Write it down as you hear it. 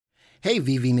Hey,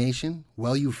 VV Nation.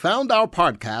 Well, you found our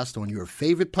podcast on your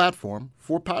favorite platform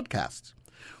for podcasts.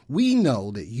 We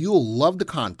know that you'll love the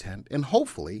content and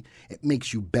hopefully it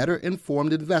makes you better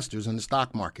informed investors in the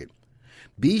stock market.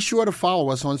 Be sure to follow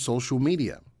us on social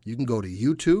media. You can go to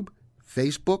YouTube,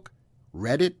 Facebook,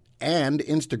 Reddit, and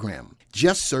Instagram.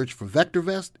 Just search for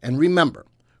VectorVest and remember,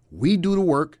 we do the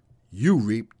work, you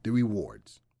reap the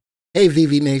rewards. Hey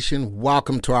VV Nation,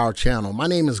 welcome to our channel. My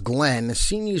name is Glenn, the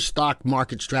Senior Stock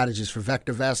Market Strategist for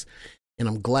VectorVest, and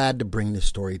I'm glad to bring this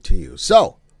story to you.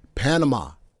 So,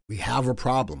 Panama, we have a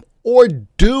problem. Or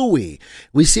do we?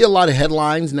 We see a lot of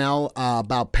headlines now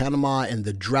about Panama and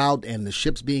the drought and the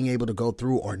ships being able to go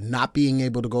through or not being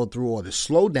able to go through or the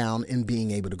slowdown in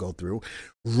being able to go through.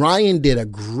 Ryan did a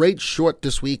great short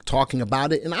this week talking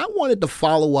about it, and I wanted to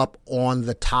follow up on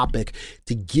the topic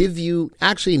to give you,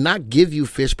 actually not give you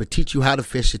fish, but teach you how to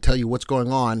fish, to tell you what's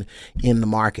going on in the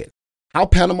market. How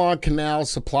Panama Canal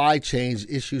supply chains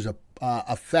issues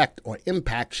affect or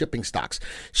impact shipping stocks.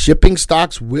 Shipping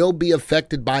stocks will be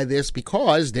affected by this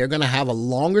because they're going to have a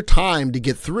longer time to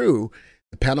get through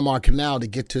the Panama Canal to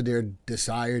get to their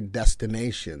desired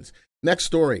destinations. Next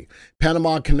story,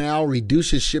 Panama Canal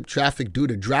reduces ship traffic due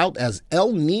to drought as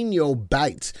El Nino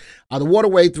bites. The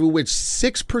waterway through which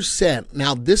 6%,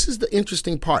 now this is the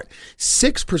interesting part,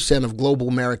 6% of global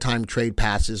maritime trade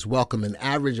passes welcome an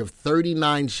average of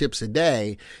 39 ships a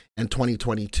day in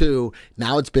 2022.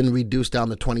 Now it's been reduced down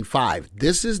to 25.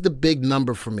 This is the big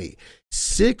number for me.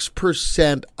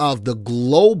 6% of the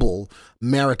global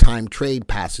maritime trade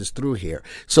passes through here.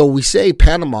 So we say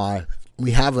Panama,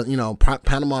 we have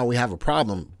Panama, we have a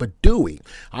problem, but do we?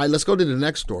 All right, let's go to the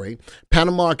next story.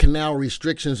 Panama Canal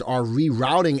restrictions are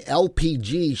rerouting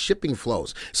LPG shipping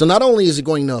flows. So not only is it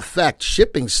going to affect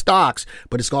shipping stocks,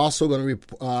 but it's also going to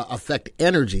affect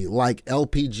energy like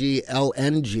LPG,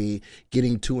 LNG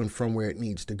getting to and from where it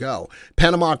needs to go.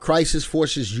 Panama crisis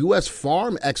forces U.S.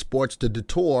 farm exports to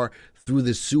detour through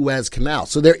the Suez Canal.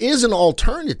 So there is an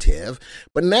alternative,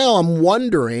 but now I'm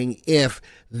wondering if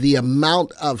the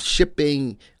amount of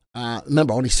shipping,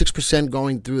 remember only 6%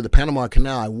 going through the Panama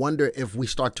Canal, I wonder if we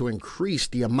start to increase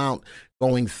the amount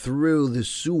going through the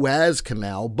Suez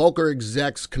Canal. Bulker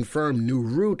execs confirm new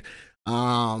route.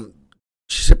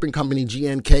 Shipping company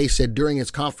GNK said during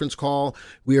its conference call,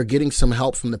 we are getting some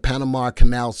help from the Panama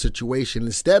Canal situation.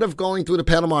 Instead of going through the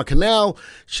Panama Canal,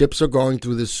 ships are going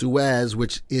through the Suez,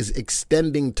 which is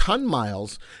extending ton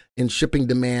miles in shipping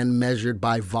demand measured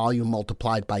by volume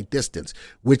multiplied by distance,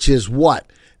 which is what?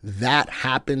 That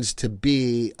happens to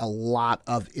be a lot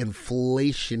of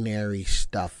inflationary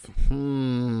stuff.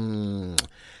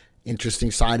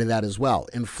 Interesting side of that as well.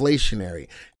 Inflationary.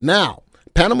 Now,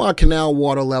 Panama Canal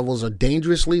water levels are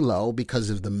dangerously low because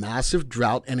of the massive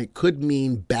drought, and it could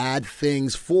mean bad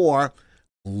things for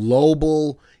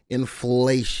global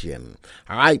inflation.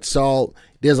 All right, so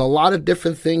there's a lot of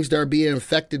different things that are being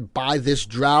affected by this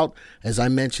drought. As I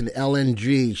mentioned,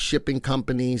 LNG, shipping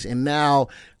companies, and now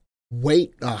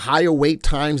higher wait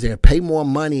times. They pay more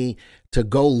money to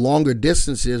go longer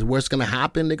distances. What's going to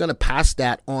happen? They're going to pass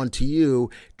that on to you,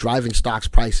 driving stocks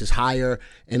prices higher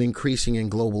and increasing in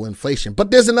global inflation. But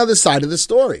there's another side of the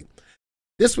story.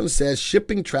 This one says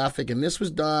shipping traffic, and this was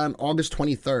done August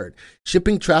 23rd.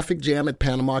 Shipping traffic jam at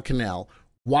Panama Canal.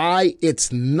 Why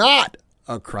it's not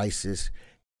a crisis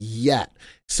yet.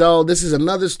 So this is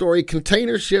another story.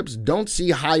 Container ships don't see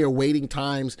higher waiting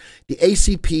times. The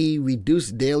ACP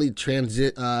reduced daily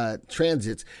transits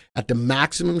at the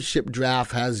maximum ship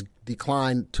draft has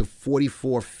declined to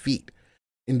 44 feet.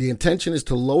 And the intention is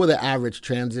to lower the average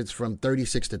transits from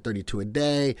 36 to 32 a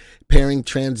day, pairing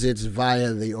transits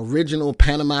via the original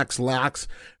Panamax locks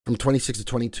from 26 to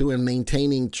 22 and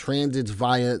maintaining transits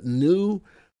via new,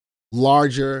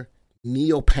 larger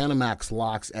Neo-Panamax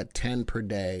locks at 10 per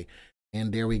day.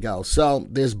 And there we go. So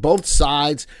there's both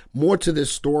sides. More to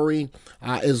this story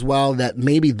as well, that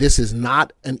maybe this is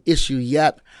not an issue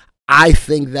yet. I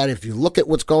think that if you look at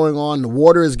what's going on, the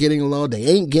water is getting low, they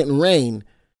ain't getting rain,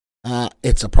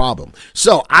 it's a problem.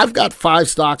 So I've got 5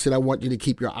 stocks that I want you to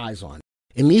keep your eyes on.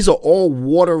 And these are all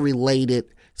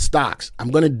water-related stocks.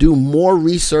 I'm going to do more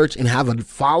research and have a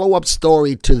follow-up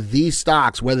story to these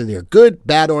stocks, whether they're good,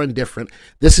 bad, or indifferent.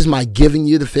 This is my giving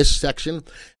you the fish section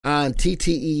on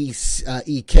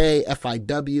TTEK,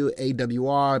 FIW,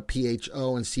 AWR,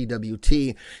 PHO, and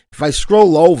CWT. If I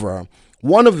scroll over,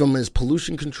 one of them is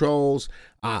pollution controls.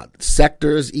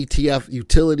 sectors, ETF,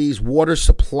 utilities, water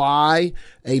supply,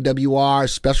 AWR,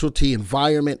 specialty,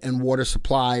 environment, and water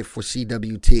supply for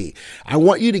CWT. I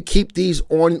want you to keep these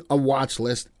on a watch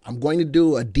list. I'm going to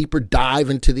do a deeper dive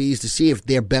into these to see if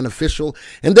they're beneficial.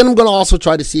 And then I'm going to also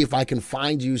try to see if I can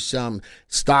find you some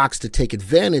stocks to take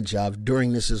advantage of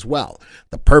during this as well.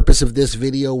 The purpose of this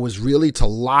video was really to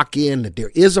lock in that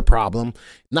there is a problem.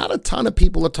 Not a ton of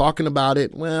people are talking about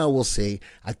it. Well, we'll see.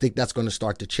 I think that's going to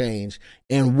start to change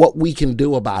and what we can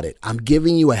do about it. I'm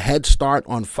giving you a head start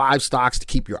on 5 stocks to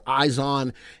keep your eyes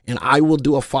on, and I will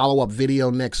do a follow-up video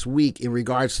next week in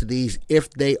regards to these if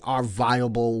they are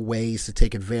viable ways to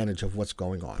take advantage of what's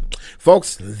going on.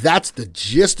 Folks, that's the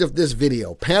gist of this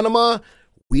video. Panama,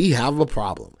 we have a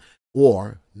problem.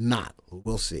 Or not.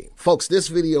 We'll see. Folks, this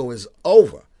video is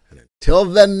over. And until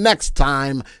the next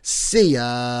time, see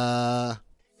ya.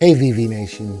 Hey, VV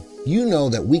Nation, you know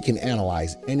that we can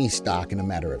analyze any stock in a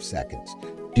matter of seconds.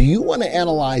 Do you want to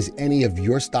analyze any of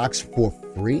your stocks for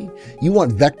free? You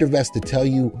want VectorVest to tell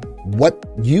you what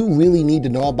you really need to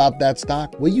know about that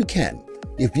stock? Well, you can.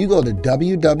 If you go to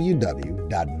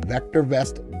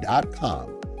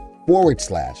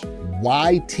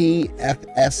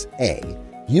www.vectorvest.com/YTFSA,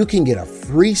 you can get a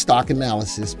free stock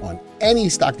analysis on any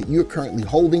stock that you're currently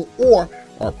holding or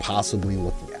are possibly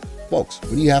looking at. Folks,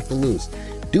 what do you have to lose?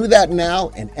 Do that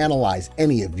now and analyze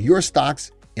any of your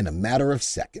stocks in a matter of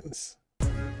seconds.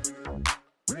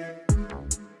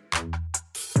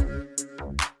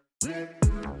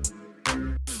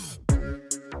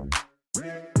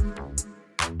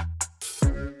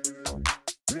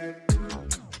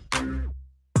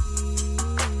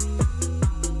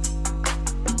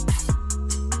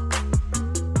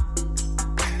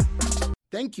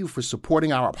 Thank you for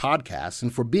supporting our podcast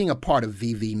and for being a part of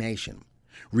VV Nation.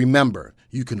 Remember,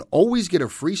 you can always get a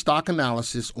free stock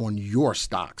analysis on your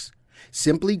stocks.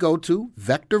 Simply go to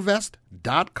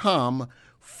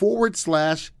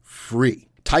VectorVest.com/free.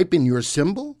 Type in your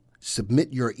symbol,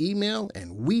 submit your email,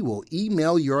 and we will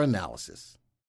email your analysis.